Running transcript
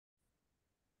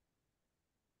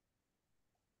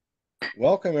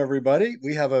Welcome, everybody.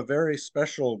 We have a very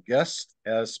special guest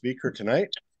as speaker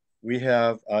tonight. We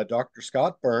have Dr.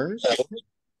 Scott Burns.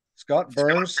 Scott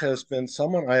Burns has been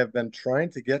someone I have been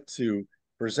trying to get to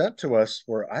present to us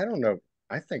for, I don't know,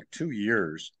 I think 2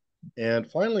 years.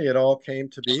 And finally, it all came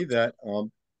to be that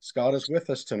Scott is with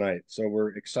us tonight. So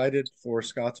we're excited for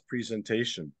Scott's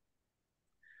presentation.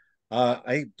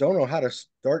 I don't know how to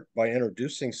start by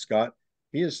introducing Scott.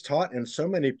 He has taught in so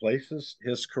many places.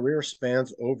 His career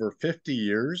spans over 50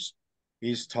 years.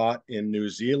 He's taught in New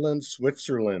Zealand,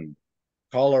 Switzerland,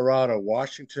 Colorado,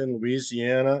 Washington,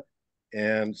 Louisiana,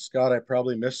 and Scott, I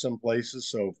probably missed some places,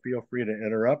 so feel free to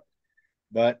interrupt.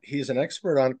 But he's an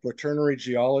expert on Quaternary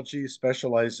geology,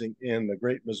 specializing in the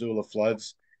Great Missoula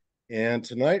floods. And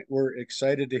tonight we're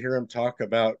excited to hear him talk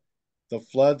about the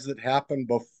floods that happened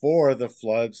before the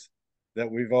floods that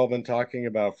we've all been talking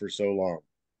about for so long.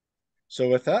 So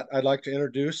with that, I'd like to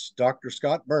introduce Dr.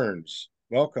 Scott Burns.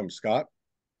 Welcome, Scott.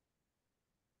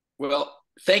 Well,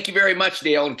 thank you very much,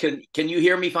 Dale. And can you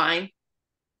hear me fine?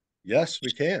 Yes,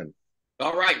 we can.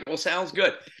 All right. Well, sounds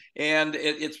good. And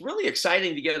it's really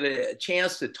exciting to get a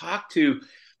chance to talk to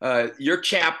your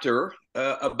chapter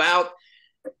about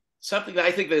something that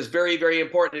I think that is very, very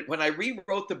important. When I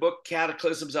rewrote the book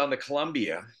Cataclysms on the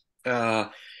Columbia, uh,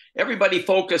 everybody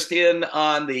focused in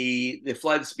on the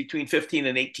floods between 15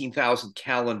 and 18,000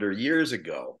 calendar years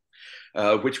ago,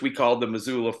 which we called the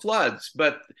Missoula floods.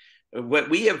 But what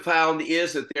we have found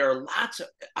is that there are lots of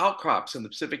outcrops in the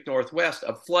Pacific Northwest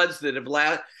of floods that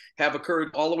have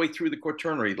occurred all the way through the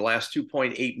Quaternary, the last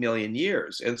 2.8 million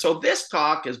years. And so this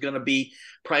talk is going to be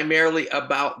primarily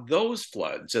about those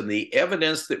floods and the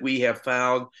evidence that we have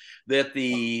found that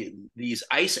these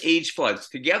ice age floods,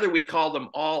 together we call them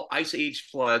all ice age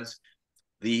floods.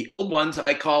 The old ones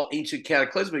I call ancient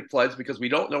cataclysmic floods because we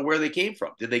don't know where they came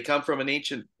from. Did they come from an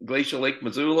ancient glacial Lake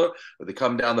Missoula, or they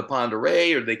come down the Pend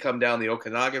Oreille, or did they come down the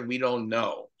Okanagan? We don't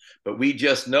know, but we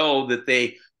just know that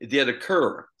they did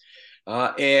occur.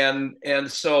 And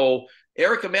so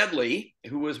Erica Medley,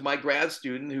 who was my grad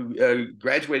student who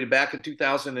graduated back in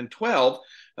 2012,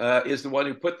 is the one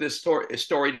who put this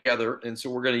story together. And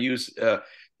so we're going to use a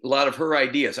lot of her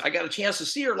ideas. I got a chance to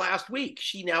see her last week.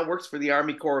 She now works for the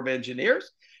Army Corps of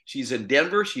Engineers. She's in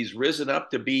Denver. She's risen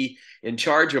up to be in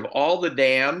charge of all the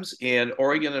dams in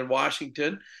Oregon and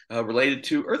Washington related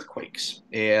to earthquakes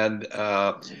and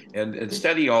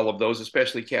study all of those,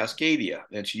 especially Cascadia.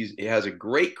 And she has a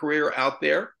great career out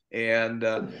there. And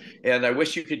I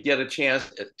wish you could get a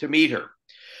chance to meet her.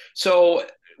 So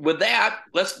with that,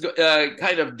 let's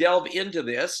kind of delve into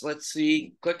this. Let's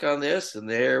see, click on this, and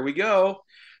there we go.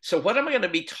 So what I'm going to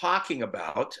be talking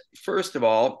about, first of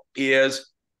all, is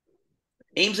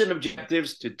aims and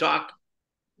objectives to talk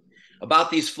about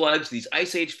these floods, these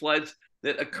ice age floods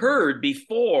that occurred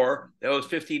before those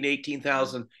 15 to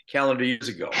 18,000 calendar years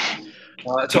ago.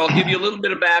 So I'll give you a little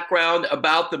bit of background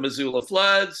about the Missoula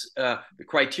floods, the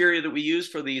criteria that we use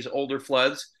for these older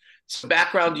floods, some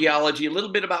background geology, a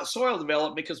little bit about soil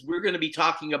development, because we're going to be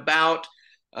talking about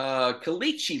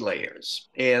caliche layers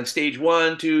and stage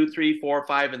 1, 2, 3, 4,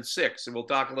 5, and 6. And we'll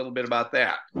talk a little bit about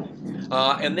that.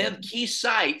 And then key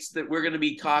sites that we're going to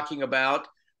be talking about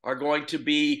are going to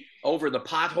be over the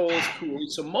Potholes Coulee.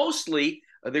 So mostly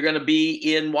they're going to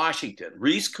be in Washington.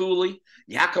 Reese Coulee,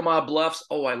 Yakima Bluffs.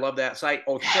 Oh, I love that site.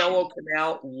 Othello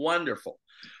Canal, wonderful.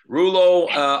 Rouleau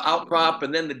outcrop,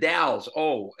 and then the Dalles.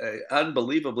 Oh,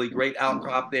 unbelievably great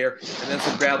outcrop there. And then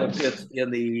some gravel pits in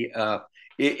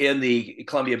the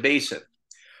Columbia Basin.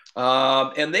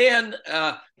 And then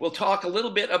we'll talk a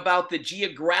little bit about the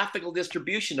geographical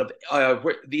distribution of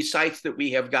these sites that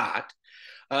we have got,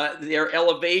 their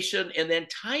elevation, and then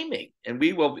timing. And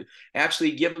we will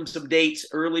actually give them some dates: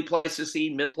 early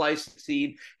Pleistocene, mid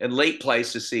Pleistocene, and late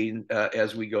Pleistocene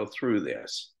as we go through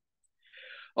this.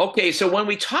 Okay, so when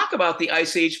we talk about the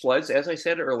Ice Age floods, as I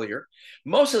said earlier,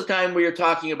 most of the time we are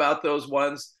talking about those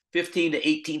ones 15 to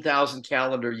 18,000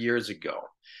 calendar years ago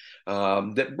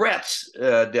that Brett's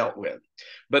dealt with.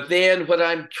 But then what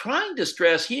I'm trying to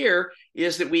stress here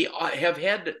is that we have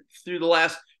had, through the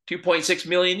last 2.6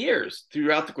 million years,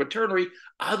 throughout the Quaternary,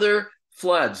 other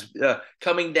floods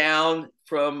coming down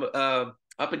from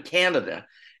up in Canada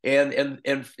and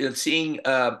seeing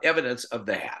evidence of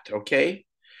that, okay?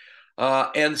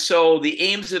 And so the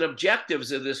aims and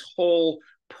objectives of this whole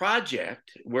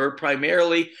project were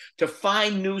primarily to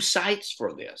find new sites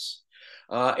for this.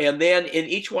 And then in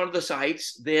each one of the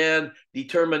sites, then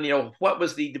determine, what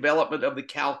was the development of the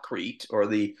calcrete or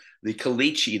the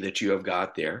caliche that you have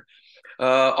got there.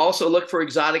 Also look for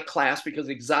exotic clasts, because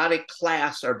exotic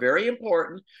clasts are very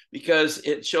important because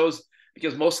it shows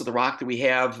because most of the rock that we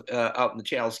have out in the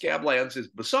channel scablands is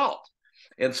basalt.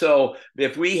 And so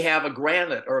if we have a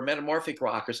granite or a metamorphic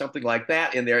rock or something like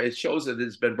that in there, it shows that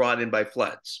it's been brought in by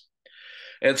floods.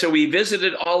 And so we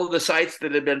visited all of the sites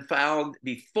that had been found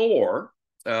before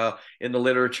in the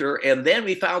literature, and then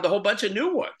we found a whole bunch of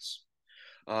new ones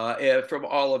from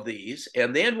all of these.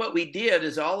 And then what we did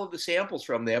is all of the samples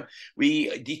from them,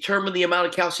 we determined the amount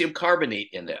of calcium carbonate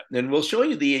in them. And we'll show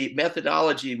you the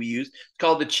methodology we use. It's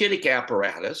called the Chittick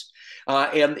apparatus.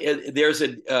 And there's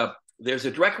a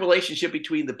direct relationship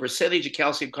between the percentage of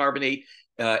calcium carbonate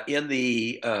in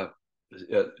the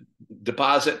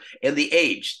deposit and the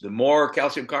age. The more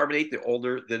calcium carbonate, the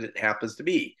older that it happens to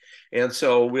be. And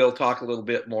so we'll talk a little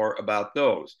bit more about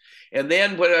those. And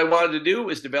then what I wanted to do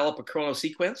is develop a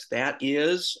chronosequence. That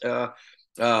is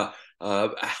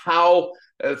how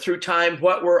through time,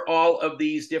 what were all of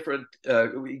these different,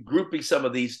 grouping some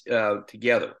of these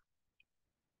together.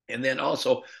 And then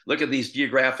also look at these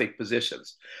geographic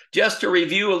positions. Just to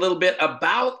review a little bit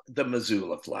about the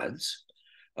Missoula floods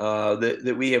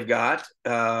that we have got.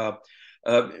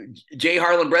 J.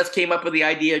 Harlan Breth came up with the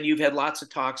idea, and you've had lots of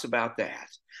talks about that.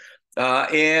 Remember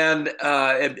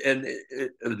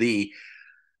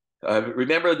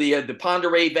the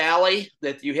Ponderay Valley,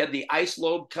 that you had the ice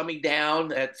lobe coming down,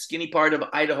 that skinny part of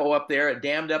Idaho up there. It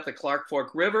dammed up the Clark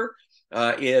Fork River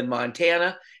in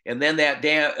Montana, and then that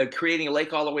dam creating a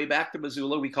lake all the way back to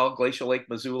Missoula. We call it Glacial Lake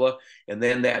Missoula. And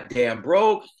then that dam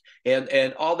broke,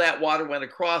 and all that water went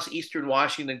across eastern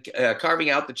Washington, carving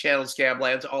out the channel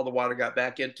scablands. All the water got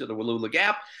back into the Wallula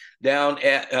Gap,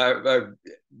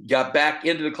 got back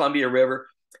into the Columbia River,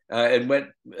 and went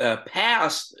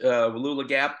past Wallula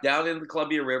Gap, down into the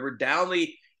Columbia River, down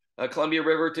the Columbia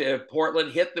River to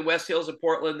Portland, hit the West Hills of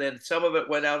Portland. Then some of it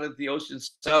went out into the ocean,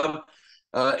 some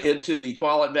into the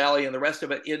Tualatin Valley, and the rest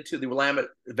of it into the Willamette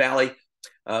Valley,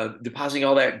 depositing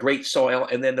all that great soil.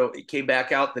 And then it came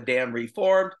back out, the dam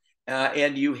reformed,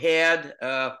 and you had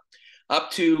up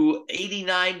to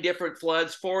 89 different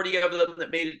floods, 40 of them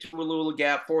that made it to Wallula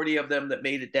Gap, 40 of them that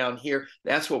made it down here.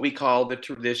 That's what we call the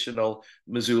traditional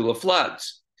Missoula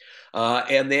floods.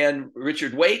 And then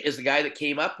Richard Waite is the guy that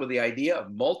came up with the idea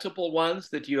of multiple ones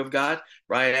that you have got.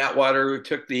 Brian Atwater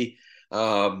took the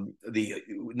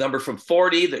number from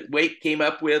 40 that Waite came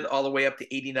up with all the way up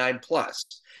to 89 plus.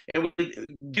 And we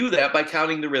do that by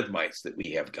counting the rhythmites that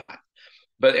we have got.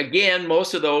 But again,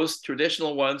 most of those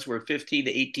traditional ones were 15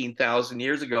 to 18,000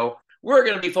 years ago. We're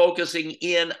going to be focusing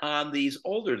in on these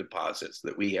older deposits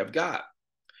that we have got.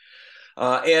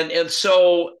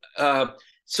 So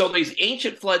these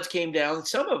ancient floods came down.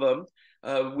 Some of them,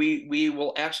 we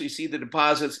will actually see the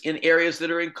deposits in areas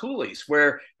that are in coulees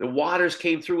where the waters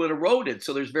came through and eroded.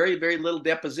 So there's very, very little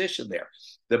deposition there.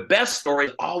 The best story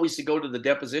is always to go to the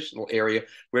depositional area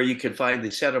where you can find the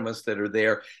sediments that are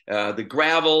there, the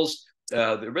gravels,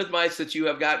 the rhythmites that you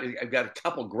have got. I've got a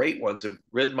couple great ones of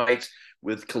rhythmites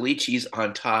with caliche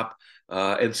on top.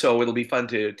 And so it'll be fun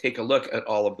to take a look at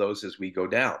all of those as we go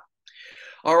down.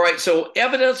 All right, so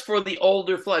evidence for the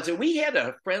older floods. And we had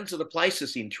a Friends of the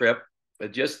Pleistocene trip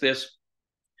just this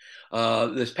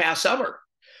past summer,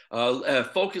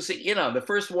 focusing in on the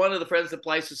first one of the Friends of the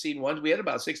Pleistocene ones. We had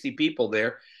about 60 people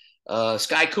there.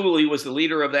 Sky Cooley was the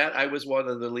leader of that. I was one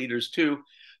of the leaders too.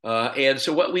 And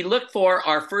so what we look for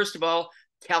are, first of all,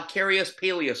 calcareous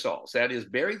paleosols. That is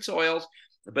buried soils,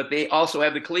 but they also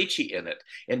have the caliche in it.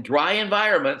 In dry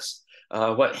environments,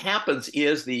 what happens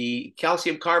is the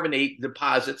calcium carbonate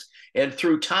deposits, and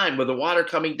through time, with the water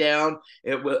coming down,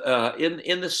 it will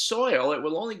in the soil, it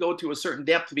will only go to a certain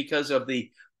depth because of the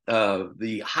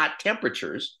hot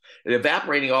temperatures,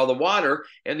 evaporating all the water,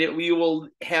 and you will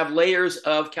have layers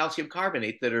of calcium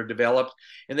carbonate that are developed,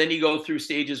 and then you go through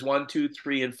stages 1, 2,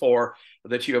 3, and 4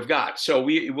 that you have got. So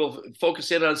we will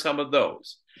focus in on some of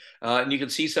those, and you can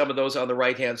see some of those on the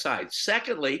right-hand side.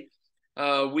 Secondly,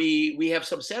 we have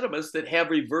some sediments that have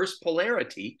reverse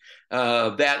polarity.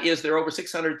 That is, they're over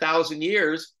 600,000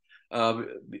 years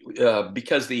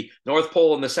because the North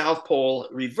Pole and the South Pole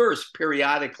reverse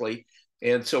periodically.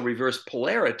 And so reverse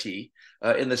polarity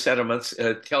in the sediments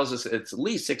tells us it's at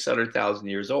least 600,000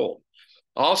 years old.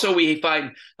 Also, we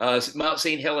find Mount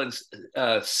St. Helens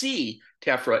C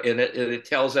tephra in it, and it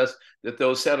tells us that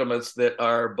those sediments that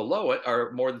are below it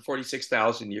are more than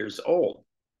 46,000 years old.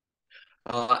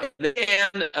 And then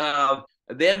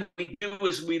then we do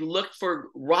is we look for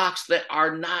rocks that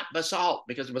are not basalt,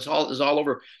 because basalt is all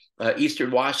over eastern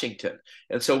Washington.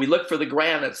 And so we look for the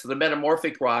granites, the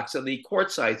metamorphic rocks, and the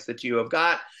quartzites that you have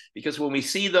got, because when we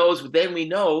see those, then we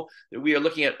know that we are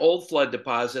looking at old flood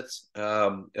deposits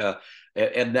and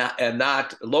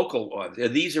not local ones.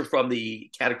 And these are from the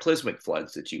cataclysmic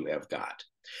floods that you have got.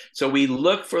 So we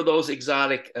look for those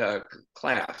exotic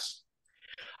clasts.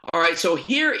 All right, so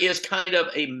here is kind of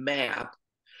a map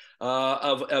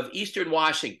of eastern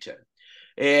Washington.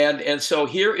 And so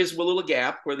here is Wallula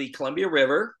Gap, where the Columbia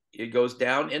River, it goes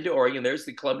down into Oregon. There's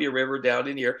the Columbia River down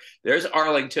in here. There's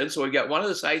Arlington. So we've got one of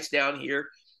the sites down here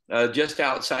just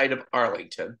outside of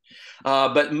Arlington.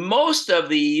 But most of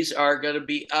these are going to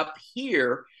be up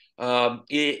here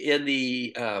in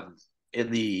the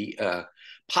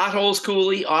Potholes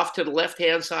Coulee off to the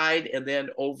left-hand side. And then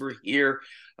over here,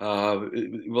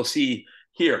 we'll see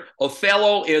here.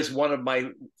 Othello is one of my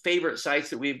favorite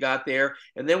sites that we've got there.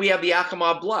 And then we have the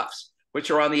Yakima Bluffs,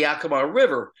 which are on the Yakima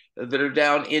River that are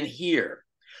down in here.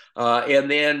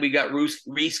 And then we got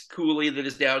Reese Coulee that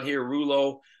is down here,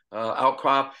 Rouleau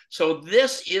outcrop. So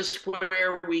this is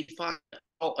where we find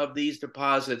all of these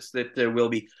deposits that we'll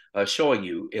be showing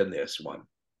you in this one.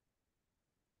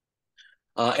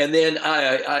 And then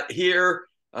here,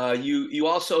 you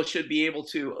also should be able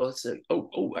to, let's say,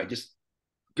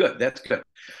 good, that's good.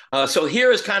 So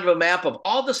here is kind of a map of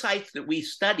all the sites that we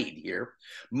studied here,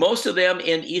 most of them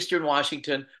in eastern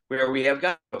Washington, where we have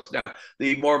got those. Now,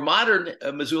 the more modern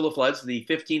Missoula floods, the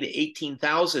 15 to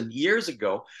 18,000 years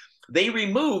ago, they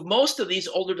removed most of these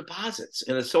older deposits,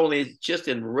 and it's only just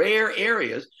in rare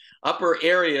areas, upper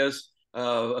areas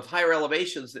of higher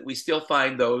elevations, that we still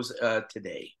find those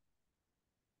today.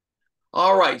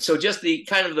 All right, so just the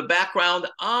kind of the background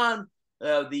on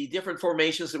the different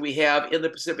formations that we have in the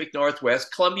Pacific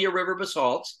Northwest. Columbia River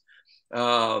basalts,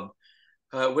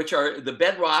 which are the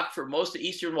bedrock for most of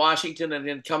eastern Washington, and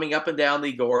then coming up and down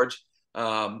the gorge.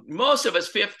 Most of us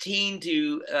 15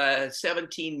 to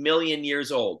 17 million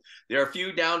years old. There are a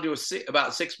few down to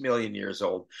about 6 million years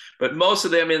old, but most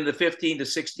of them in the 15 to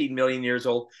 16 million years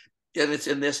old, and it's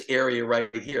in this area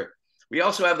right here. We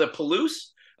also have the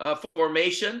Palouse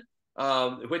formation,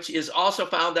 which is also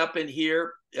found up in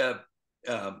here in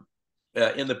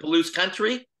the Palouse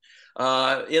country.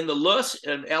 In the Luss,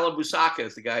 and Alan Busaka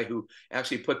is the guy who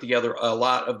actually put together a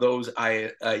lot of those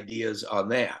ideas on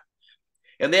that.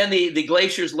 And then the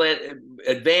glaciers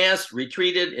advanced,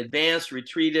 retreated,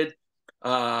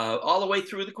 all the way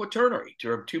through the Quaternary to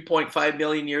 2.5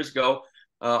 million years ago,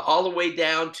 all the way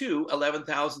down to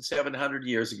 11,700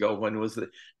 years ago, when was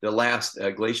the last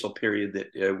glacial period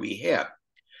that we had.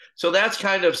 So that's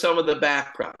kind of some of the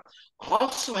background.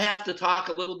 Also have to talk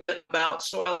a little bit about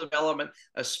soil development,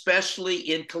 especially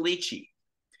in Caliche.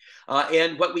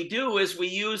 And what we do is we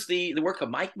use the work of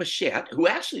Mike Machette, who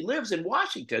actually lives in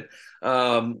Washington,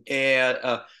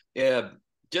 and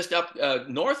just up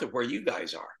north of where you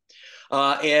guys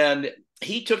are. And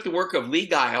he took the work of Lee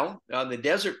Geil on the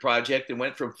Desert Project and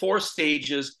went from 4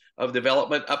 stages of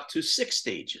development up to 6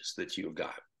 stages that you've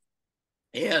got.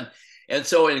 And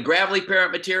so in gravelly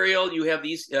parent material, you have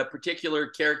these particular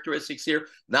characteristics here.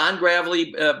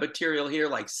 Non-gravelly material here,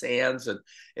 like sands, and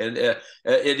it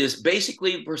is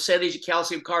basically percentage of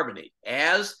calcium carbonate.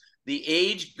 As the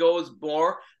age goes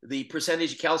more, the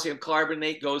percentage of calcium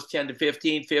carbonate goes 10 to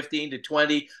 15, 15 to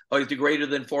 20, or to greater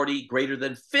than 40, greater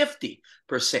than 50%.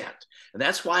 And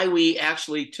that's why we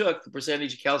actually took the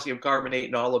percentage of calcium carbonate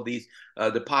in all of these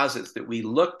deposits that we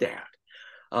looked at.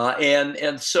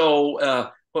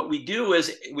 So what we do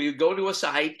is we go to a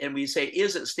site and we say,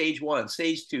 is it stage 1,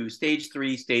 stage 2, stage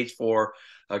 3, stage 4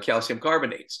 calcium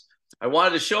carbonates? I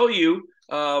wanted to show you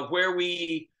where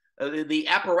the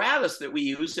apparatus that we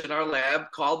use in our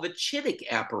lab, called the Chittick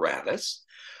apparatus.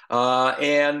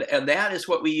 And that is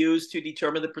what we use to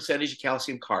determine the percentage of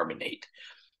calcium carbonate.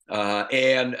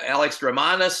 And Alex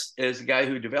Dramanis is the guy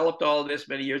who developed all of this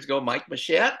many years ago. Mike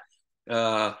Machette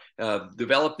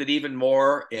developed it even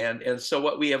more. And so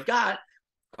what we have got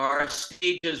are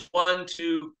stages 1,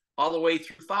 2, all the way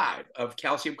through 5 of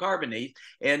calcium carbonate.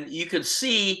 And you can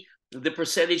see the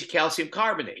percentage of calcium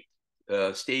carbonate.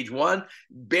 Stage 1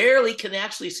 barely can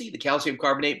actually see the calcium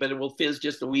carbonate, but it will fizz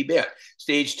just a wee bit.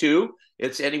 Stage 2,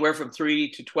 it's anywhere from 3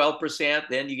 to 12%.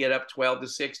 Then you get up 12 to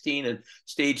 16, and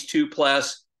stage 2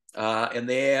 plus, and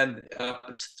then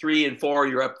 3 and 4,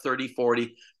 you're up 30,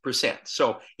 40%.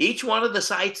 So each one of the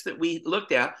sites that we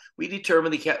looked at, we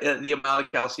determined the amount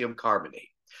of calcium carbonate.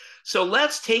 So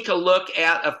let's take a look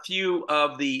at a few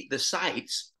of the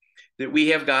sites that we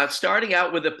have got, starting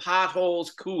out with the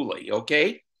Potholes Coulee,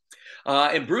 okay?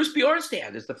 And Bruce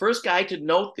Bjornstad is the first guy to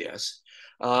note this.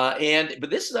 But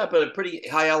this is up at a pretty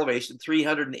high elevation,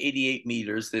 388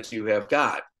 meters that you have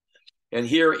got. And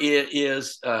here it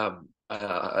is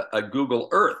a Google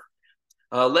Earth.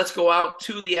 Let's go out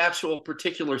to the actual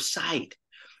particular site.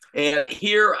 And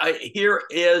here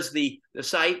is the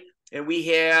site, and we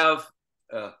have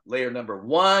layer number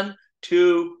 1,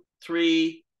 2,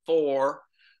 3, 4,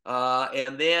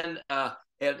 and then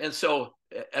and so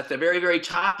at the very, very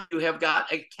top you have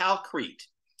got a calcrete,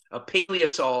 a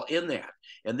paleosol in that,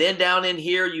 and then down in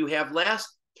here you have less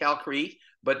calcrete,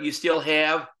 but you still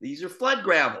have, these are flood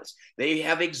gravels. They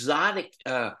have exotic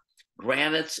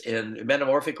granites and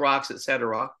metamorphic rocks,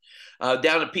 etc.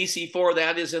 Down at PC4,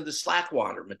 that is in the slack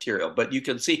water material. But you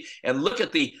can see and look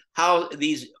at how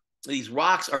these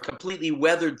rocks are completely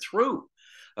weathered through,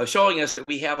 showing us that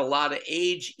we have a lot of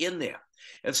age in them.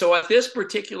 And so at this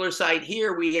particular site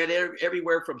here, we had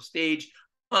everywhere from stage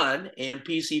 1 and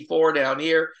PC4 down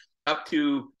here up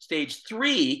to stage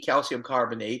 3 calcium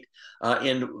carbonate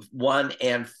in 1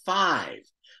 and 5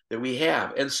 that we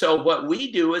have. And so what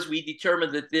we do is we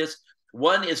determine that this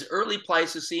one is early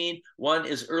Pleistocene, one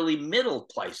is early middle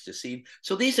Pleistocene.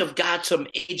 So these have got some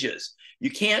ages. You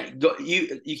can't go,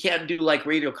 you can't do like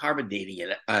radiocarbon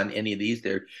dating on any of these.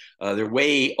 They're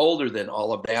way older than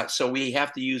all of that. So we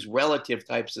have to use relative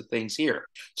types of things here.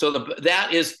 So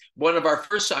that is one of our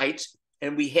first sites,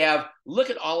 and we have, look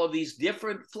at all of these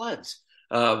different floods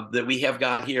that we have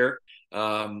got here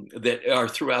that are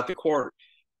throughout the quarter.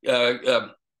 Then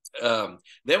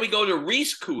we go to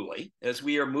Reese Cooley as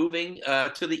we are moving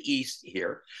to the east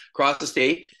here across the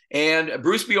state. And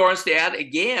Bruce Bjornstad,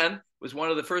 again, was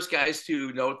one of the first guys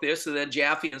to note this. And then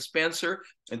Jaffe and Spencer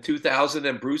in 2000,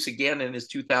 and Bruce again in his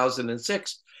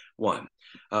 2006 one.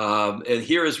 And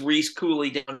here is Reese Cooley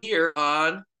down here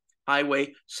on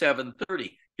Highway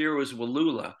 730. Here was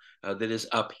Wallula that is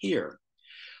up here.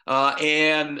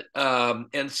 And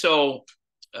so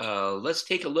let's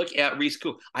take a look at Reese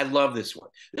Cooley. I love this one.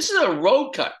 This is a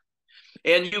road cut,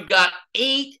 and you've got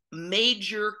 8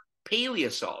 major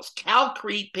paleosols,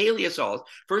 calcrete paleosols.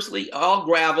 Firstly, all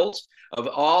gravels of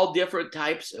all different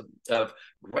types of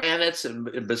granites and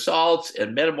basalts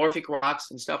and metamorphic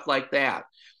rocks and stuff like that,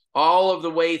 all of the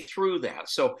way through that.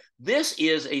 So this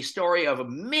is a story of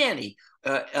many,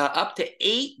 up to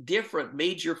 8 different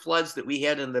major floods that we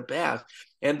had in the past.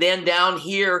 And then down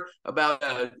here, about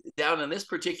down in this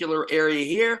particular area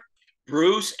here,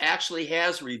 Bruce actually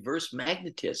has reverse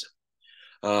magnetism,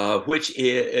 which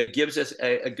gives us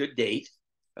a good date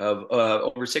of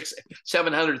over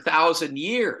 700,000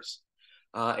 years.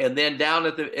 And then down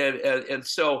at and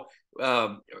so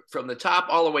from the top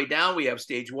all the way down, we have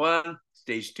stage 1,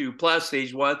 stage 2 plus,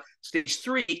 stage 1, stage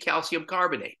 3 calcium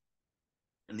carbonate.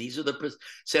 And these are the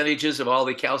percentages of all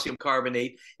the calcium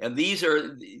carbonate. And these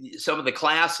are some of the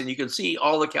class, and you can see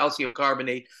all the calcium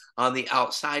carbonate on the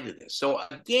outside of this. So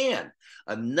again,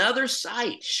 another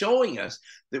site showing us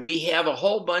that we have a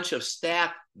whole bunch of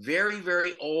stacked, very,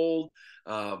 very old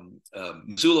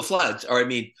Missoula floods, or I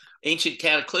mean, ancient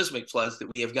cataclysmic floods that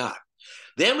we have got.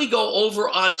 Then we go over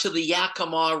onto the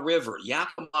Yakima River,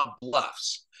 Yakima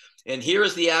Bluffs. And here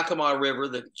is the Yakima River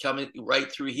that coming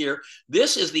right through here.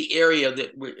 This is the area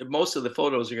that most of the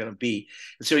photos are going to be.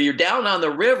 And so you're down on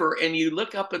the river and you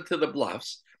look up into the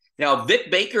bluffs. Now, Vic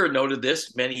Baker noted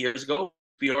this many years ago.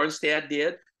 Bjornstad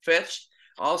did. Fetch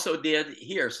also did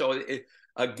here. So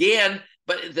again,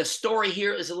 but the story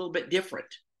here is a little bit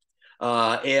different.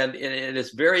 And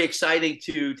it's very exciting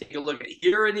to take a look at.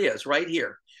 Here it is, right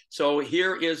here. So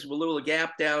here is Wallula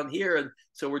Gap down here. And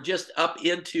so we're just up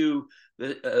into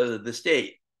the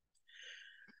state.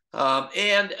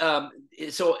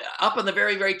 So up on the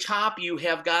very, very top, you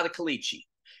have got a caliche.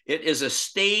 It is a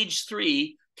stage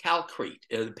 3 calcrete,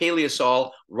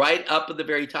 paleosol, right up at the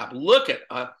very top. Look at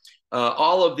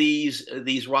all of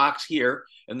these rocks here,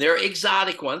 and they're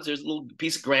exotic ones. There's a little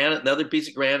piece of granite, another piece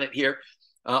of granite here,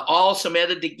 all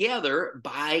cemented together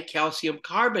by calcium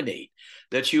carbonate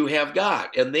that you have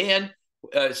got. And then,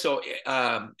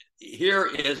 here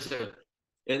is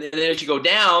and then as you go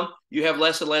down, you have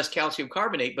less and less calcium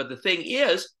carbonate. But the thing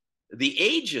is, the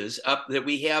ages up that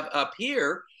we have up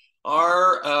here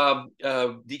are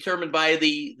determined by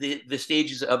the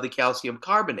stages of the calcium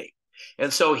carbonate.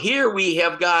 And so here we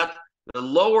have got the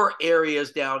lower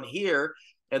areas down here,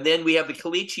 and then we have the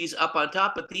caliches up on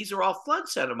top. But these are all flood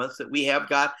sediments that we have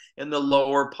got in the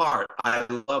lower part. I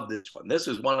love this one. This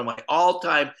is one of my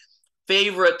all-time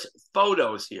favorite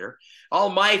photos here. All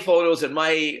my photos and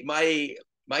my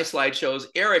slide shows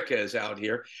Erica is out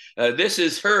here. This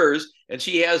is hers, and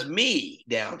she has me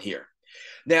down here.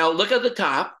 Now, look at the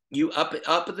top. You up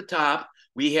at the top,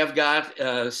 we have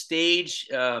got stage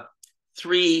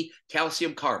 3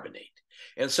 calcium carbonate.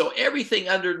 And so everything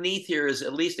underneath here is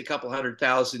at least a couple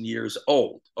 100,000 years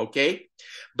old, okay?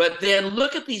 But then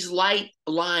look at these light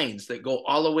lines that go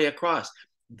all the way across.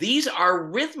 These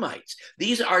are rhythmites.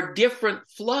 These are different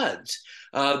floods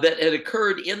that had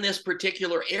occurred in this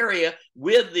particular area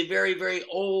with the very, very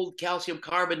old calcium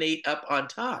carbonate up on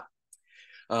top.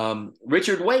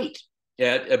 Richard Waite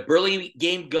at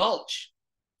Burlingame Gulch,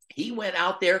 he went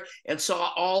out there and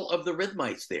saw all of the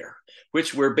rhythmites there,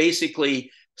 which were basically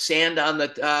sand on the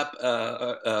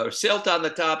top, silt on the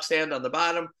top, sand on the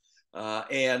bottom,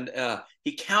 and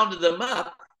he counted them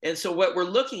up. And so what we're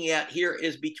looking at here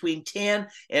is between 10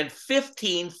 and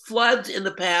 15 floods in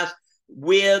the past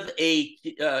with a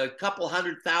couple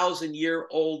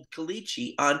 100,000-year-old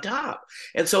caliche on top.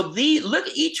 And so look,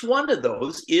 each one of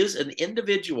those is an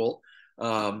individual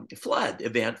flood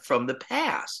event from the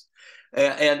past.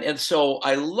 And so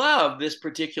I love this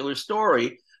particular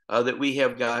story that we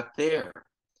have got there.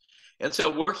 And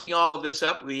so working all of this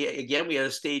up, we had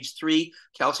a stage 3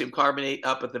 calcium carbonate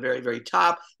up at the very, very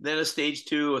top, then a stage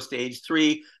 2, a stage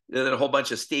 3, then a whole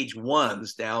bunch of stage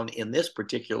 1s down in this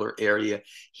particular area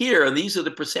here. And these are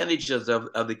the percentages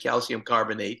of the calcium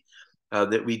carbonate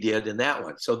that we did in that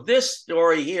one. So this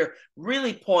story here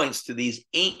really points to these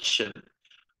ancient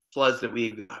floods that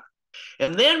we got.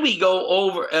 And then we go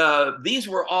over, these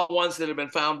were all ones that have been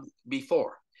found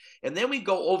before. And then we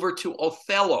go over to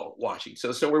Othello,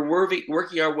 Washington. So we're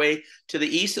working our way to the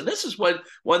east. And this is one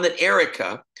that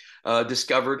Erica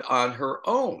discovered on her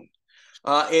own.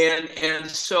 And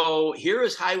so here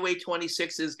is Highway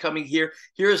 26 is coming here.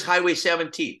 Here is Highway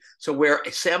 17. So where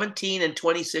 17 and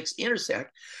 26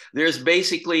 intersect, there's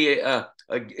basically a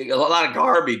lot of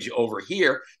garbage over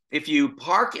here. If you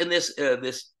park in this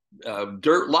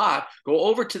dirt lot, go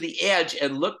over to the edge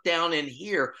and look down in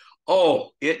here. Oh,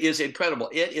 it is incredible.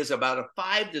 It is about a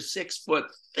 5 to 6 foot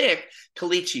thick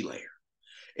caliche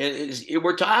layer.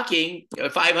 We're talking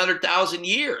 500,000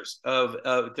 years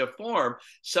to form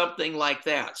something like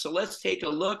that. So let's take a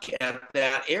look at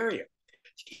that area.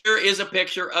 Here is a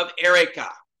picture of Erica.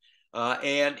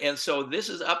 And so this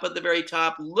is up at the very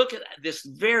top. Look at this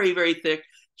very, very thick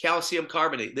calcium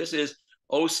carbonate. This is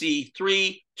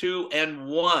OC3, 2, and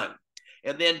 1.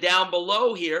 And then down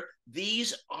below here,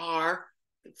 these are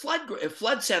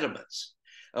flood sediments.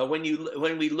 When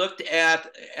we looked at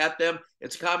them,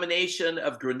 it's a combination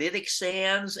of granitic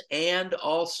sands and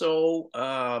also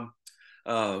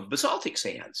basaltic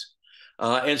sands,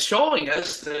 and showing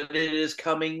us that it is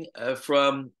coming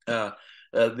from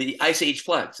the Ice Age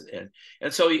floods.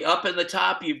 And so up in the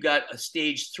top, you've got a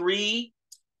stage 3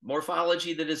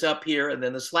 morphology that is up here, and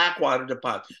then the slack water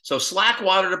deposit. So slack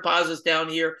water deposits down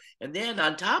here, and then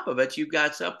on top of it, you've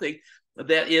got something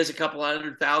that is a couple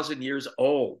 100,000 years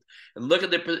old. And look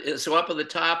at so up at the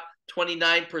top,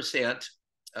 29%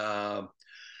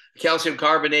 calcium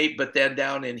carbonate, but then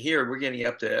down in here, we're getting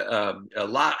up to a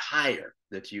lot higher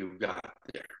that you've got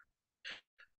there.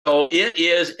 So it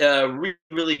is a really,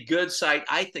 really good site.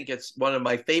 I think it's one of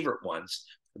my favorite ones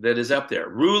that is up there.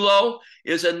 Rouleau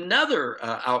is another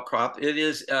outcrop. It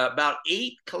is about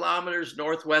 8 kilometers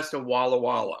northwest of Walla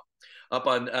Walla, up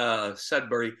on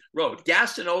Sudbury Road.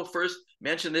 Gastineau first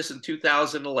mentioned this in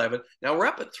 2011. Now we're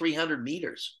up at 300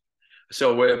 meters.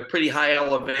 So we're at pretty high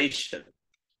elevation.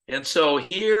 And so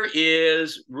here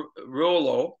is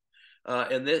Rouleau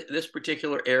in this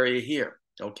particular area here,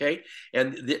 okay?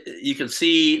 And you can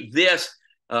see this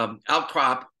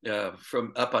outcrop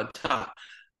from up on top.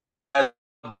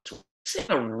 It's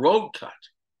in a road cut.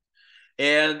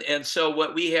 And so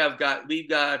what we've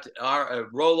got our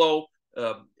Rouleau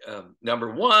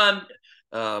number 1,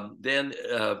 then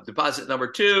deposit number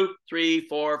 2, 3,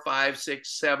 4, 5,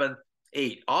 6, 7,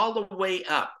 8, all the way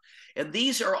up. And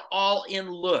these are all in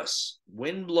loess,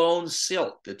 wind-blown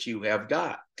silt that you have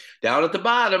got. Down at the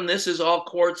bottom, this is all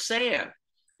quartz sand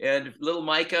and little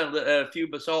mica and a few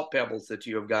basalt pebbles that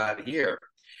you have got here.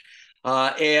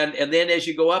 And then as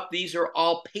you go up, these are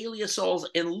all paleosols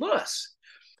in loess.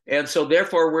 And so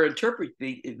therefore, we're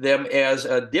interpreting them as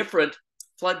different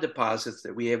flood deposits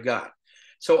that we have got.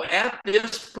 So at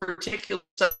this particular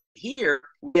site here,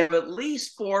 we have at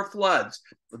least 4 floods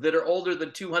that are older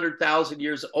than 200,000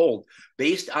 years old,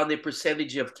 based on the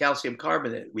percentage of calcium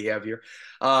carbonate we have here.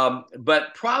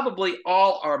 But probably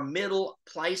all are middle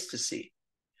Pleistocene.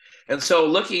 And so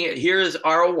looking at, here is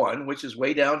R01, which is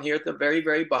way down here at the very,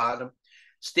 very bottom.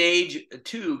 Stage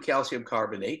 2 calcium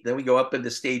carbonate. Then we go up into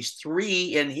stage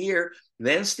 3 in here,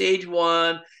 then stage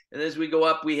 1. And as we go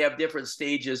up, we have different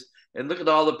stages. And look at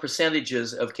all the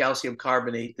percentages of calcium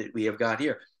carbonate that we have got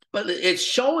here. But it's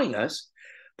showing us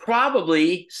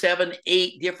probably 7,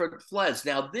 8 different floods.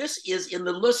 Now, this is in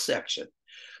the List section.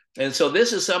 And so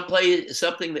this is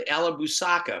something that Alan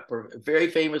Busaka, a very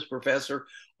famous professor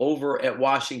over at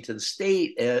Washington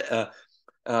State, and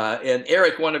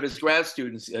Eric, one of his grad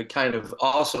students, kind of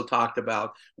also talked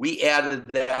about. We added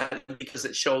that because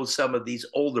it shows some of these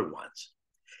older ones.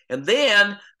 And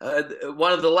then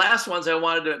one of the last ones I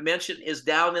wanted to mention is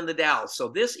down in the Dalles. So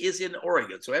this is in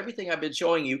Oregon. So everything I've been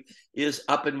showing you is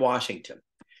up in Washington.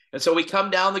 And so we come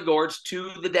down the gorge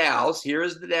to the Dalles. Here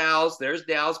is the Dalles. There's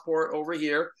Dallesport over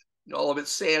here, all of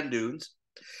its sand dunes.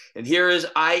 And here is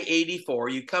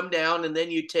I-84. You come down and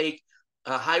then you take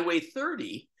Highway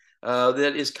 30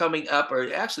 that is coming up,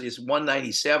 or actually it's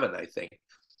 197, I think,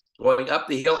 going up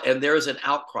the hill. And there's an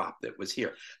outcrop that was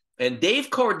here. And Dave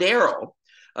Cordero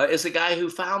is the guy who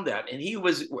found that. And he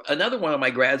was another one of my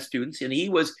grad students. And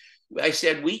I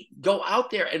said, we go out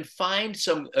there and find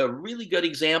some really good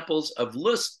examples of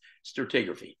List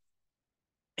stratigraphy.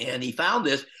 And he found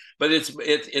this, but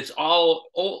it's all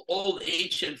old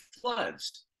ancient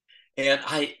floods. And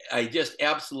I just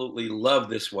absolutely love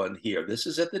this one here. This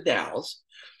is at the Dalles.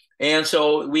 And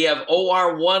so we have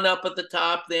OR1 up at the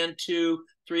top, then 2,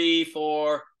 3,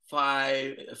 4,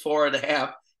 5,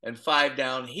 4.5, and 5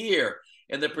 down here.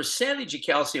 And the percentage of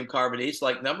calcium carbonates,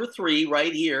 like number 3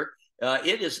 right here,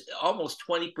 it is almost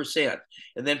 20%.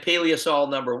 And then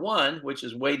Paleosol number 1, which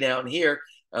is way down here,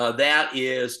 that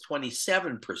is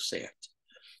 27%.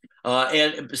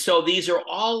 And so these are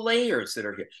all layers that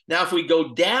are here. Now, if we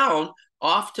go down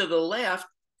off to the left,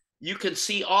 you can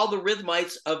see all the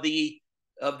rhythmites of the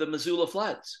Missoula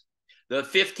floods, the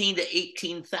 15 to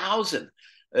 18,000,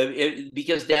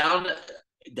 because down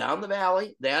the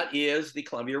valley, that is the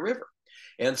Columbia River.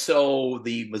 And so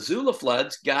the Missoula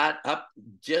floods got up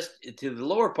just to the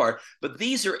lower part, but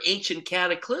these are ancient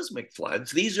cataclysmic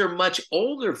floods. These are much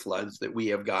older floods that we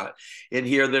have got in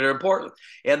here that are important.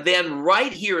 And then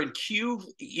right here in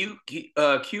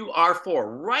QR4,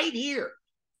 right here,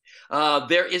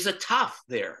 there is a tuff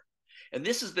there. And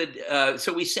this is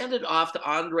so we sent it off to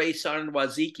Andre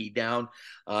Sarnwaziki down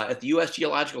at the U.S.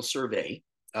 Geological Survey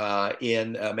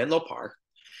in Menlo Park.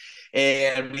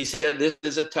 And we said, this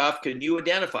is a tuff, can you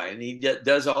identify? And he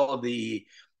does all of the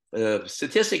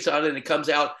statistics on it, and it comes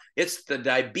out, it's the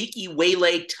Dibiki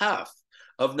Waylay tuff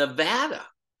of Nevada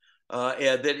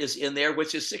that is in there,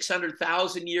 which is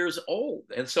 600,000 years old.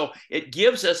 And so it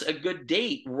gives us a good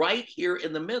date right here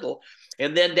in the middle.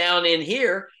 And then down in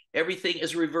here, everything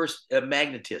is reverse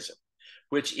magnetism,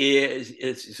 which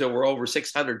is so we're over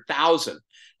 600,000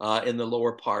 in the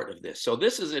lower part of this. So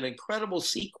this is an incredible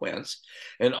sequence,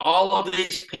 and all of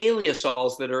these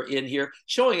paleosols that are in here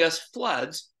showing us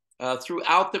floods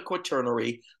throughout the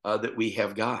Quaternary that we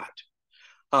have got.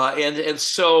 And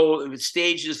so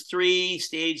stages 3,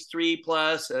 stage 3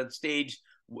 plus, and a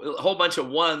whole bunch of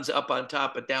 1s up on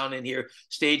top, but down in here,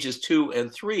 stages 2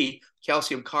 and 3,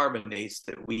 calcium carbonates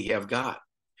that we have got.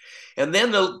 And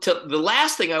then the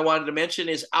last thing I wanted to mention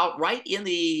is out right in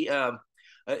the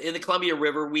Columbia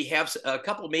River, we have a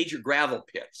couple of major gravel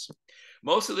pits.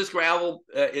 Most of this gravel,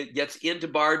 it gets into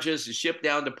barges, is shipped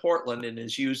down to Portland, and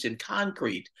is used in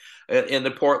concrete in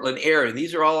the Portland area.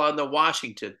 These are all on the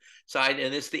Washington side,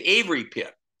 and it's the Avery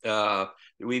pit that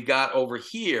we've got over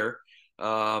here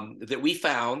that we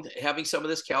found having some of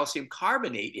this calcium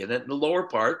carbonate in it in the lower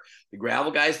part. The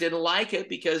gravel guys didn't like it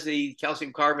because the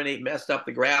calcium carbonate messed up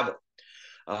the gravel.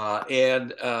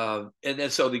 And then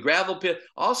so the gravel pit,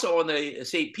 also on the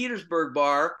St. Petersburg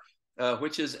bar,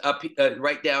 which is up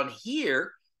right down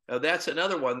here, that's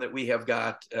another one that we have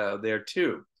got there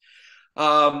too.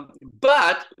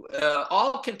 But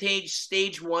all contain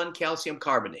stage 1 calcium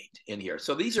carbonate in here.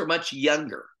 So these are much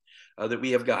younger that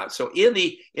we have got. So in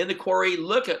the quarry,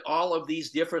 look at all of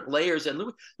these different layers, and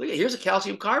look here's a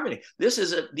calcium carbonate.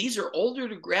 These are older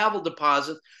gravel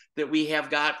deposits that we have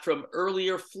got from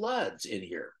earlier floods in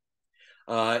here.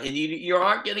 And you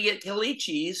aren't going to get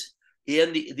caliche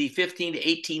in the 15 to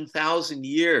 18,000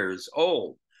 years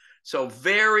old. So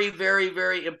very, very,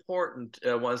 very important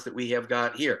ones that we have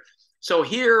got here. So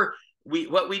here,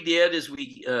 what we did is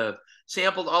we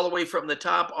sampled all the way from the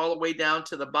top all the way down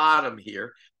to the bottom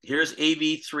here. Here's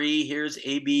AV3, here's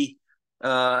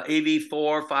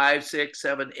AV4, 5, 6,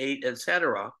 7, 8,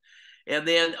 etc. And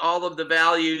then all of the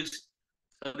values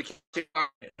of the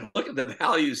look at the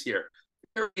values here.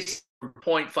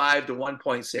 0.5 to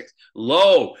 1.6.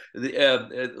 Low.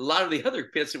 A lot of the other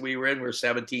pits that we were in were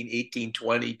 17, 18,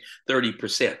 20,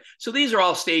 30%. So these are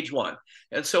all stage 1.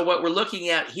 And so what we're looking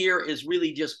at here is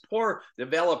really just poor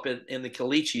development in the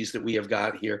caliches that we have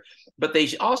got here. But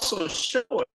they also show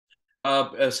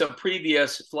some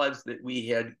previous floods that we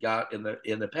had got in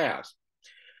the past.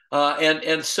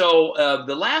 So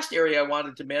the last area I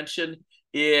wanted to mention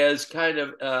is kind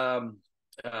of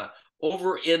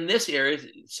over in this area,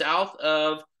 south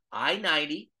of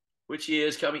I-90, which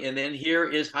is coming, and then here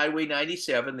is Highway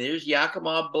 97. There's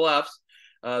Yakima Bluffs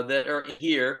that are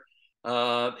here.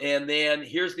 And then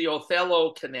here's the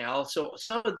Othello Canal. So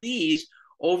some of these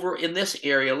over in this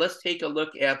area, let's take a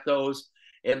look at those,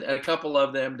 and a couple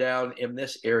of them down in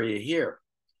this area here.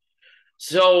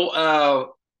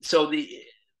 So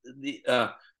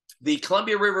the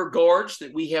Columbia River Gorge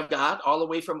that we have got all the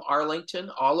way from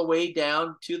Arlington, all the way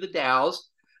down to the Dalles.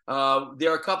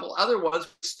 There are a couple other ones,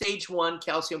 stage 1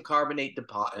 calcium carbonate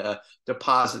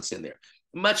deposits in there,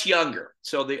 much younger.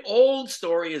 So the old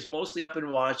story is mostly up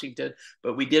in Washington,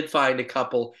 but we did find a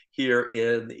couple here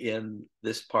in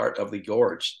this part of the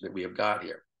gorge that we have got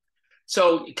here.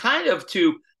 So kind of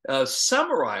to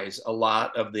summarize a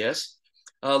lot of this,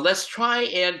 let's try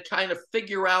and kind of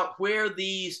figure out where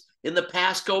these, in the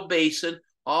Pasco Basin,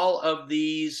 all of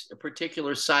these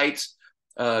particular sites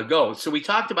go. So we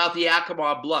talked about the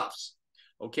Yakima Bluffs,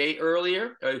 okay,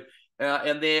 earlier.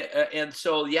 And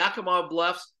so Yakima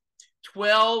Bluffs,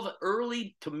 12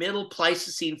 early to middle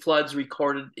Pleistocene floods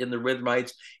recorded in the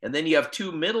rhythmites. And then you have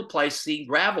 2 middle Pleistocene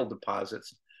gravel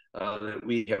deposits that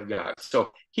we have got.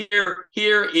 So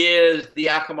here is the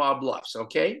Yakima Bluffs,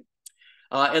 okay?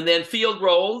 And then Field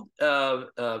Road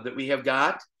that we have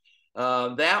got.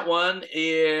 That one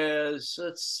is,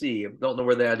 let's see, I don't know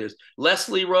where that is.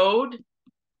 Leslie Road.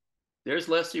 There's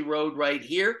Leslie Road right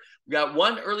here. We got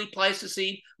 1 early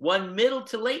Pleistocene, 1 middle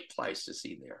to late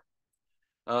Pleistocene there.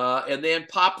 And then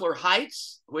Poplar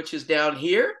Heights, which is down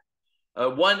here.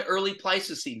 1 early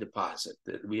Pleistocene deposit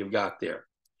that we have got there.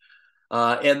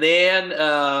 And then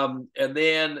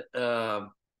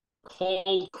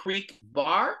Cold Creek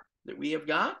Bar that we have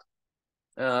got.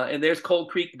 And there's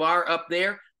Cold Creek Bar up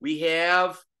there. We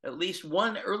have at least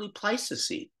 1 early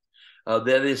Pleistocene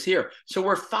that is here. So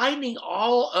we're finding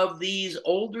all of these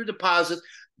older deposits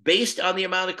based on the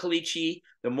amount of caliche.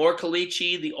 The more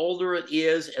caliche, the older it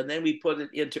is, and then we put it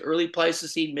into early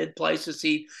Pleistocene, mid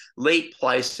Pleistocene, late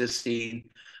Pleistocene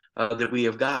that we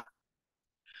have got.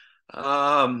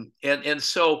 And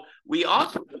so we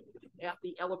also look at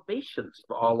the elevations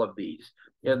for all of these.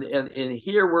 And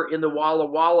here we're in the Walla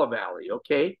Walla Valley,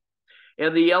 okay?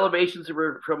 And the elevations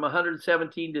are from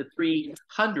 117 to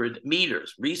 300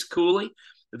 meters. Reese Coulee,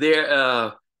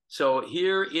 there. So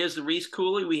here is the Reese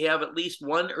Coulee. We have at least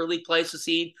 1 early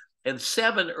Pleistocene and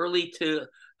 7 early to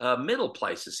middle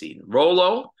Pleistocene.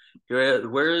 Rollo,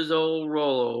 where's old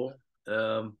Rollo?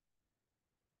 There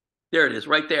it is,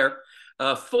 right there.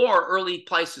 4 early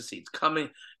Pleistocenes.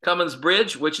 Cummins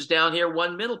Bridge, which is down here,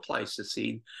 1 middle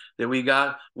Pleistocene that we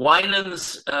got.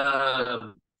 Winans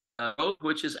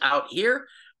which is out here.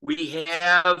 We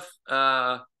have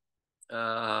a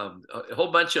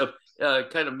whole bunch of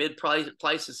kind of mid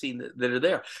Pleistocene that are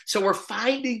there. So we're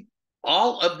finding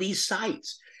all of these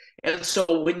sites. And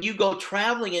so when you go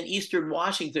traveling in eastern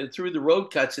Washington through the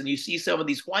road cuts and you see some of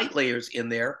these white layers in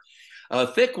there,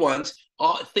 thick ones,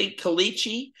 think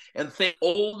caliche and think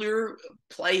older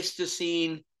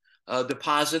Pleistocene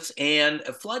deposits and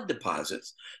flood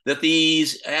deposits that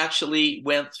these actually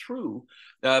went through.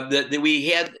 That we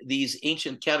had these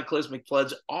ancient cataclysmic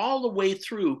floods all the way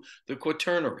through the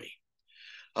Quaternary.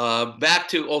 Back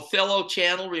to Othello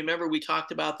Channel. Remember, we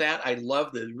talked about that. I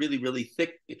love the really, really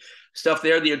thick stuff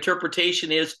there. The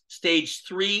interpretation is stage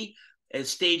 3 and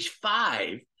stage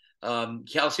 5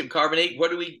 calcium carbonate.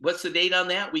 What's the date on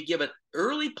that? We give it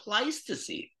early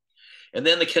Pleistocene. And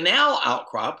then the canal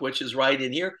outcrop, which is right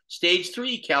in here, stage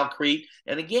 3 calcrete.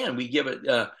 And again, we give it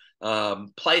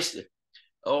Pleistocene.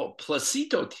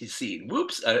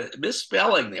 Whoops,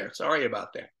 misspelling there. Sorry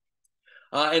about that.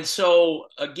 And so,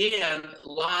 again,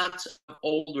 lots of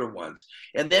older ones.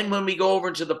 And then when we go over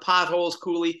into the Potholes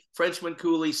Coulee, Frenchman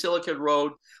Coulee, Silicon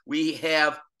Road, we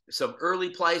have some early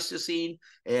Pleistocene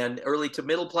and early to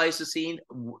middle Pleistocene,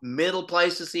 middle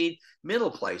Pleistocene,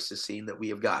 middle Pleistocene that we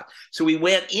have got. So we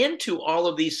went into all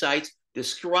of these sites,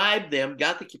 described them,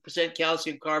 got the percent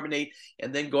calcium carbonate,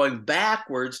 and then going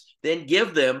backwards, then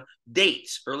give them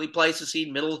dates, early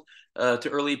Pleistocene, middle to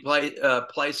early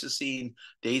Pleistocene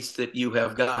dates that you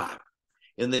have got.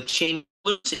 In the Chamber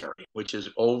area, which is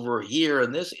over here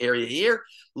in this area here,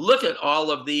 look at all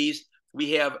of these.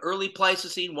 We have early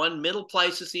Pleistocene, 1 middle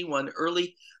Pleistocene, 1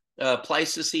 early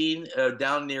Pleistocene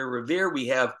down near Revere. We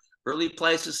have early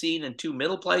Pleistocene and 2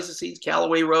 middle Pleistocenes,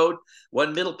 Callaway Road,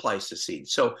 1 middle Pleistocene.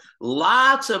 So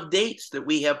lots of dates that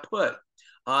we have put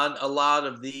on a lot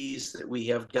of these that we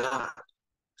have got.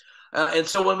 And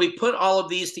so when we put all of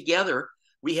these together,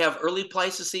 we have early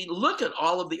Pleistocene. Look at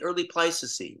all of the early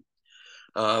Pleistocene.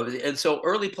 And so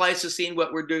early Pleistocene,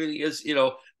 what we're doing is,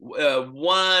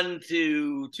 1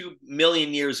 to 2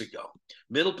 million years ago.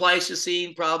 Middle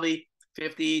Pleistocene, probably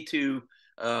 50 to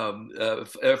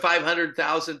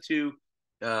 500,000 to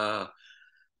a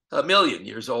million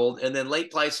years old. And then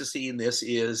late Pleistocene, this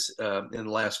is in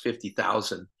the last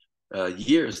 50,000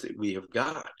 years that we have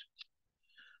got.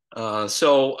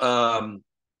 So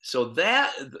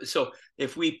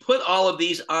if we put all of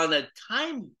these on a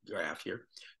time graph here,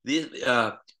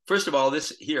 first of all,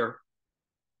 this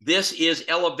is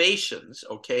elevations,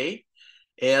 okay?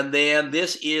 And then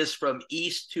this is from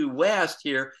east to west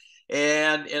here.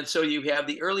 And so you have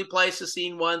the early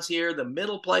Pleistocene ones here, the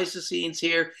middle Pleistocenes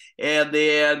here, and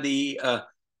then the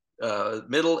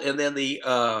middle, and then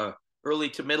the early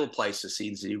to middle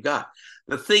Pleistocenes that you've got.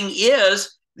 The thing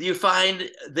is, you find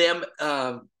them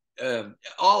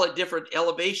all at different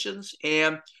elevations,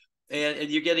 and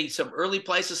you're getting some early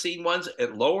Pleistocene ones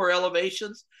at lower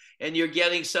elevations, and you're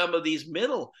getting some of these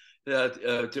middle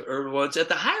ones at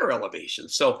the higher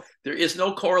elevations. So there is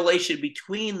no correlation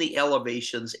between the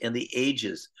elevations and the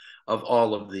ages of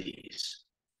all of these.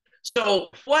 So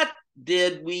what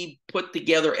did we put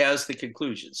together as the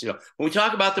conclusions? When we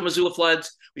talk about the Missoula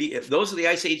floods, those are the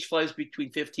Ice Age floods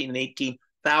between 15 and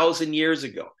 18,000 years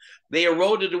ago. They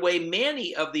eroded away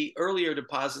many of the earlier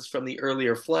deposits from the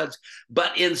earlier floods,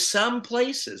 but in some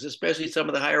places, especially some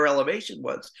of the higher elevation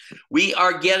ones, we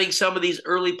are getting some of these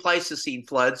early Pleistocene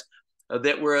floods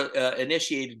that were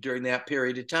initiated during that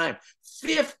period of time.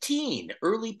 15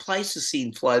 early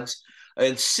Pleistocene floods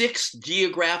in 6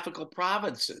 geographical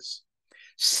provinces.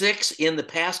 6 in the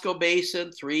Pasco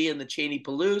Basin, 3 in the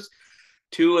Cheney-Palouse,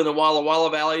 2 in the Walla Walla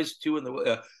valleys, 2 in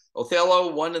the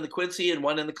Othello, 1 in the Quincy, and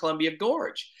 1 in the Columbia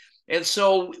Gorge. And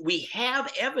so we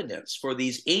have evidence for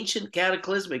these ancient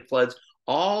cataclysmic floods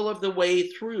all of the way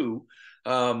through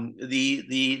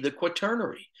the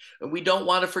Quaternary. And we don't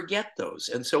want to forget those.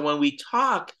 And so when we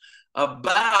talk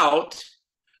about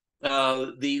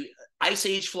the Ice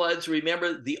Age floods,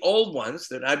 remember the old ones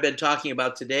that I've been talking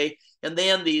about today, and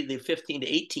then the 15 to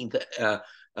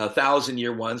 18,000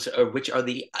 year ones, which are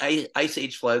the Ice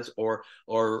Age floods, or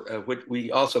what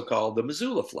we also call the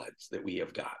Missoula floods that we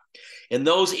have got. In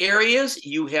those areas,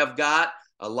 you have got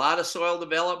a lot of soil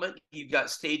development. You've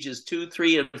got stages 2,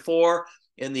 3, and 4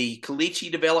 in the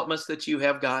caliche developments that you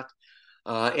have got.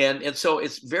 And so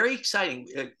it's very exciting.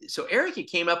 So Erica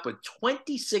came up with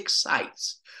 26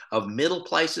 sites of middle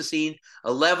Pleistocene,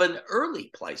 11 early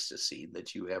Pleistocene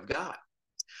that you have got.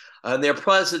 And they're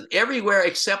present everywhere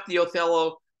except the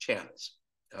Othello channels.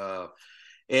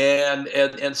 And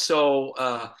there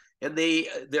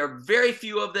are very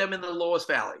few of them in the lowest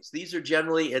valleys. These are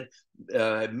generally at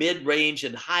mid-range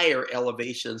and higher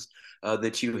elevations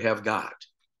that you have got.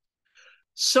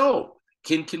 So,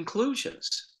 in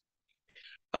conclusions,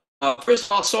 first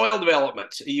of all, soil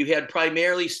development. You had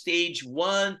primarily stage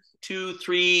 1, 2,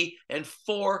 3, and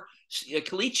 4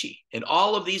 caliche in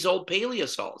all of these old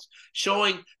paleosols,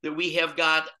 showing that we have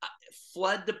got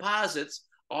flood deposits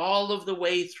all of the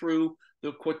way through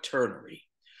the Quaternary.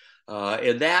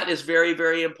 And that is very,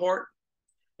 very important.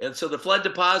 And so the flood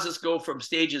deposits go from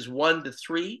stages 1 to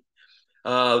 3.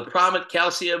 Prominent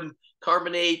calcium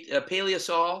carbonate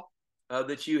paleosol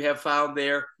that you have found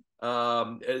there.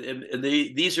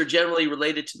 These are generally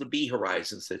related to the B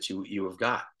horizons that you have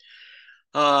got.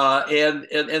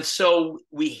 And so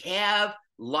we have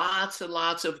lots and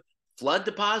lots of flood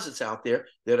deposits out there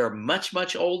that are much,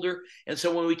 much older. And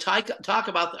so when we talk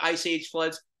about the Ice Age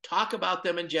floods, talk about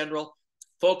them in general,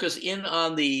 focus in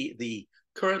on the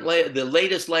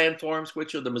latest landforms,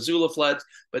 which are the Missoula floods,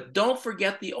 but don't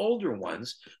forget the older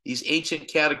ones, these ancient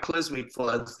cataclysmic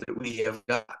floods that we have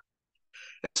got.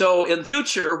 So in the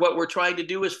future, what we're trying to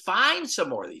do is find some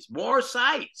more of these, more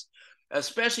sites,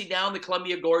 especially down the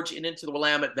Columbia Gorge and into the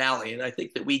Willamette Valley. And I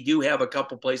think that we do have a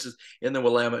couple places in the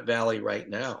Willamette Valley right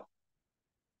now.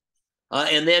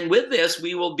 And then with this,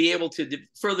 we will be able to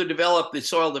further develop the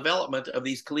soil development of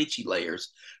these caliche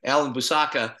layers. Alan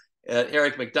Busaka,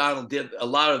 Eric McDonald did a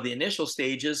lot of the initial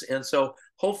stages. And so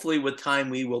hopefully with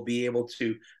time, we will be able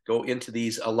to go into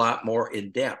these a lot more in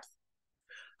depth.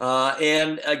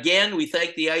 And again, we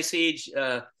thank the Ice Age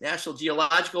National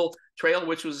Geological Trail,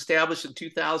 which was established in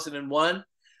 2001.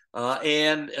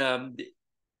 When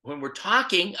we're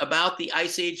talking about the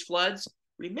Ice Age floods,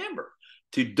 remember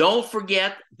to don't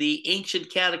forget the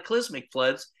ancient cataclysmic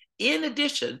floods in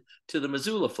addition to the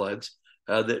Missoula floods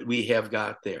that we have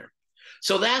got there.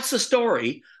 So that's the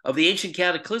story of the ancient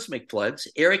cataclysmic floods.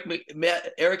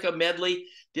 Erica Medley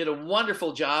did a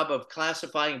wonderful job of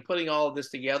classifying and putting all of this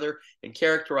together and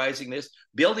characterizing this,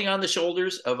 building on the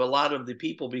shoulders of a lot of the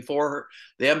people before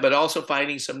them, but also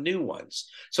finding some new ones.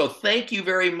 So thank you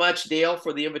very much, Dale,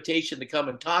 for the invitation to come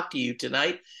and talk to you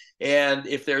tonight. And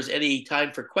if there's any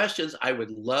time for questions, I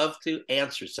would love to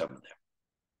answer some of them.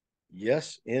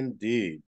 Yes, indeed.